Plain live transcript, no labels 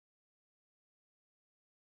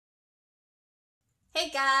Hey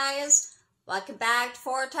guys, welcome back to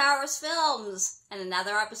Four Towers Films and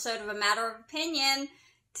another episode of A Matter of Opinion.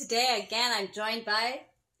 Today again I'm joined by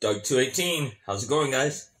Doug218. How's it going,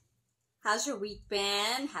 guys? How's your week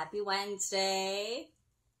been? Happy Wednesday.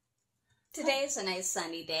 Today's a nice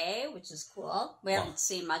sunny day, which is cool. We haven't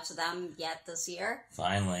seen much of them yet this year.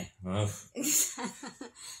 Finally. Oof.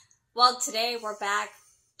 Well, today we're back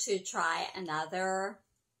to try another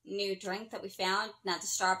new drink that we found, not the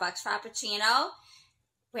Starbucks Frappuccino.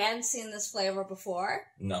 We hadn't seen this flavor before.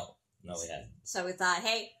 No, we hadn't. So we thought,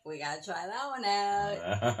 hey, we gotta try that one out.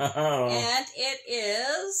 Oh. And it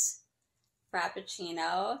is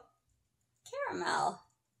Frappuccino Caramel.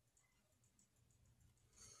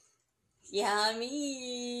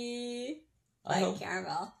 Yummy!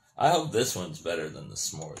 Caramel. I hope this one's better than the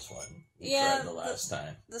s'mores one we tried the last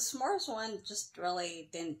time. The s'mores one just really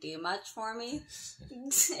didn't do much for me.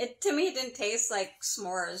 To me, it didn't taste like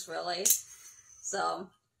s'mores, really. So,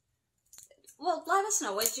 well, let us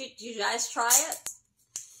know. Did you guys try it?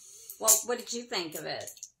 Well, what did you think of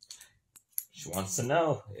it? She wants to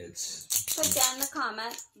know. Put down in the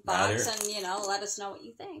comment box and, let us know what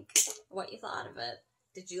you think, what you thought of it.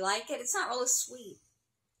 Did you like it? It's not really sweet.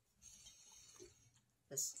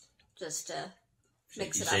 Just to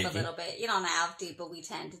mix it up a little bit. You don't have to, but we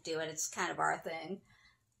tend to do it. It's kind of our thing.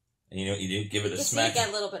 And you know what you do? Give it a smack. You get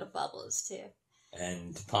a little bit of bubbles, too.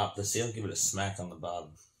 And to pop the seal, give it a smack on the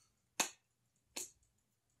bottom.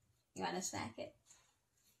 You want to smack it?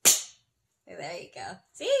 There you go.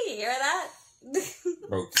 See? You hear that?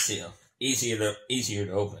 Broke the seal. Easier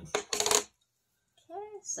to open.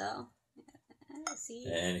 Okay, so... see.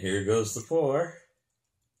 And here goes the pour.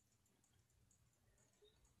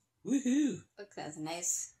 Woohoo! Look, that's a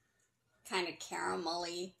nice kind of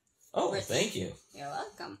caramelly. Oh, rich, thank you. You're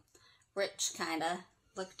welcome. Rich kind of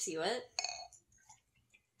look to it.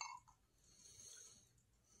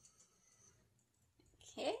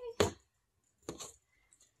 Okay.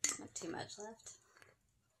 Not too much left.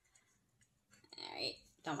 Alright.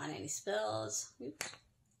 Don't want any spills. Oops.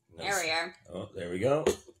 No. There we are. Oh, there we go.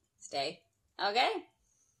 Stay. Okay.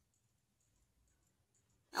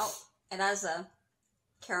 Oh, it has a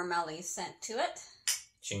caramelly scent to it.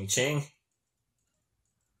 Ching ching.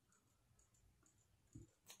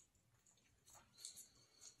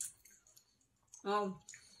 Oh,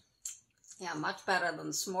 yeah, much better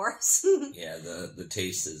than s'mores. Yeah, the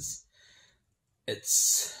taste is,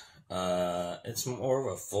 it's more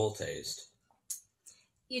of a full taste.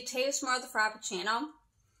 You taste more of the Frappuccino,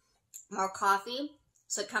 more coffee,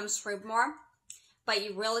 so it comes through more, but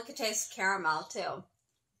you really could taste the caramel too.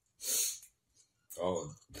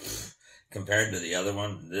 Oh, compared to the other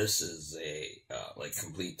one, this is a like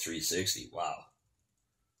complete 360. Wow.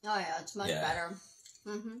 Oh yeah, it's much better.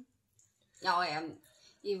 Mm-hmm. Oh yeah,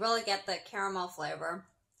 you really get the caramel flavor.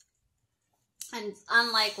 And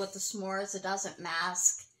unlike with the s'mores, it doesn't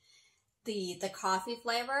mask the coffee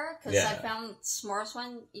flavor. Because I found s'mores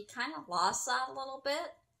one, you kind of lost that a little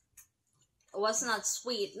bit. It wasn't that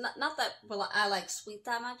sweet. Not that I like sweet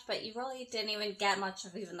that much, but you really didn't even get much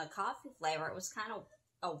of even the coffee flavor. It was kind of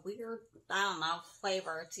a weird, I don't know,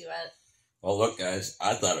 flavor to it. Well, look, guys,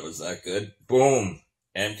 I thought it was that good. Boom.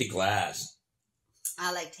 Empty glass.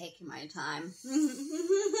 I like taking my time.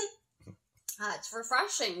 It's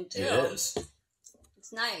refreshing, too. It is.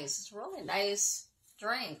 It's nice. It's a really nice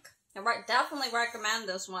drink. I definitely recommend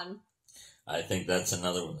this one. I think that's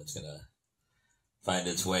another one that's going to find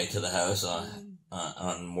its way to the house on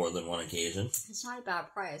more than one occasion. It's not a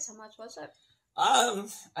bad price. How much was it?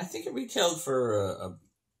 I think it retailed for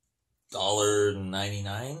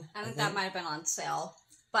 $1.99. I think that might have been on sale,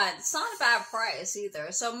 but it's not a bad price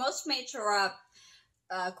either. So most major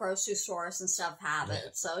grocery stores and stuff have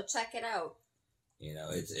it. So check it out. You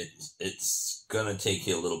know, it's gonna take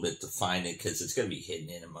you a little bit to find it because it's gonna be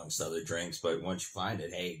hidden in amongst other drinks. But once you find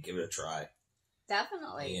it, hey, give it a try.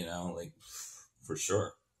 Definitely. You know, like. For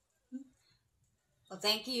sure. Well,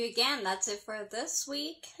 thank you again. That's it for this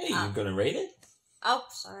week. Hey, you're going to rate it? Oh,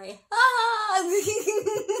 sorry.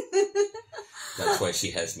 That's why she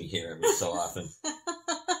has me here every so often.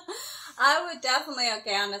 I would definitely,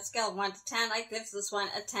 on a scale of 1 to 10, I give this one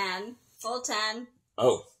a 10. Full 10.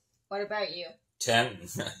 Oh. What about you? 10.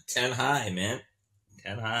 10 high, man.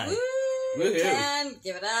 10 high. Woo! Woohoo. 10.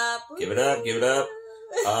 Give it up. Woo! Give it up. Give it up.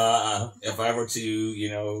 If I were to,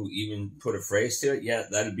 even put a phrase to it,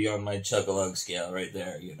 that'd be on my chug-a-lug scale right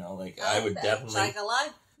there, I would definitely...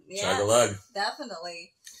 Chug-a-lug? Yeah. Chug-a-lug.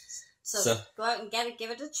 Definitely. So go out and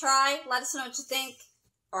give it a try. Let us know what you think.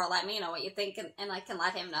 Or let me know what you think, and I can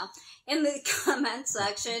let him know in the comment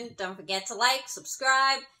section. Don't forget to like,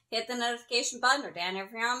 subscribe, hit the notification button, or down here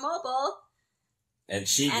if you're on mobile.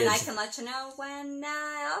 And I can let you know when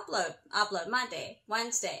I upload Monday,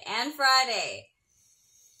 Wednesday, and Friday.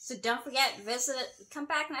 So don't forget, come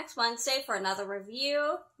back next Wednesday for another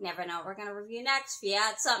review. Never know what we're going to review next. If you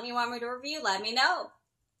had something you want me to review, let me know.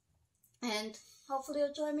 And hopefully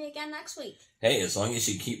you'll join me again next week. Hey, as long as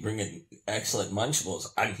you keep bringing excellent munchables,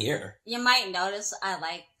 I'm here. You might notice I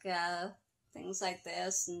like things like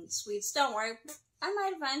this and sweets. Don't worry, I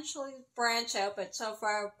might eventually branch out, but so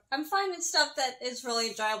far I'm finding stuff that is really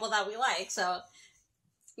enjoyable that we like. So,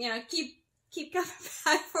 keep coming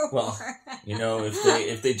back for more.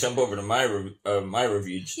 If they jump over to my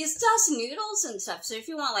review, he does noodles and stuff. So if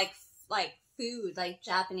you want like food, like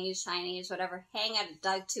Japanese, Chinese, whatever, hang out at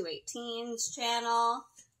Doug 218's channel.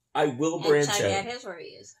 I will branch out. Check out his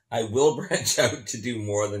reviews. I will branch out to do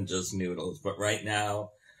more than just noodles, but right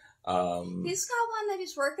now, he's got one that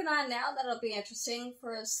he's working on now that'll be interesting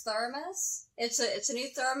for his thermos. It's a new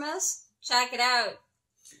thermos. Check it out.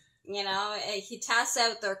 He tests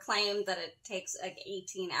out their claim that it takes like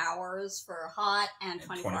 18 hours for hot and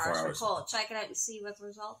 24 hours for cold. Check it out and see what the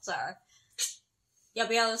results are. You'll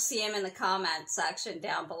be able to see him in the comment section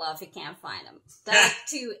down below if you can't find him. Doug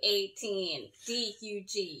 218.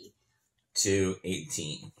 DUG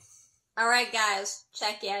 218. Alright guys,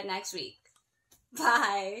 check you out next week.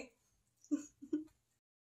 Bye.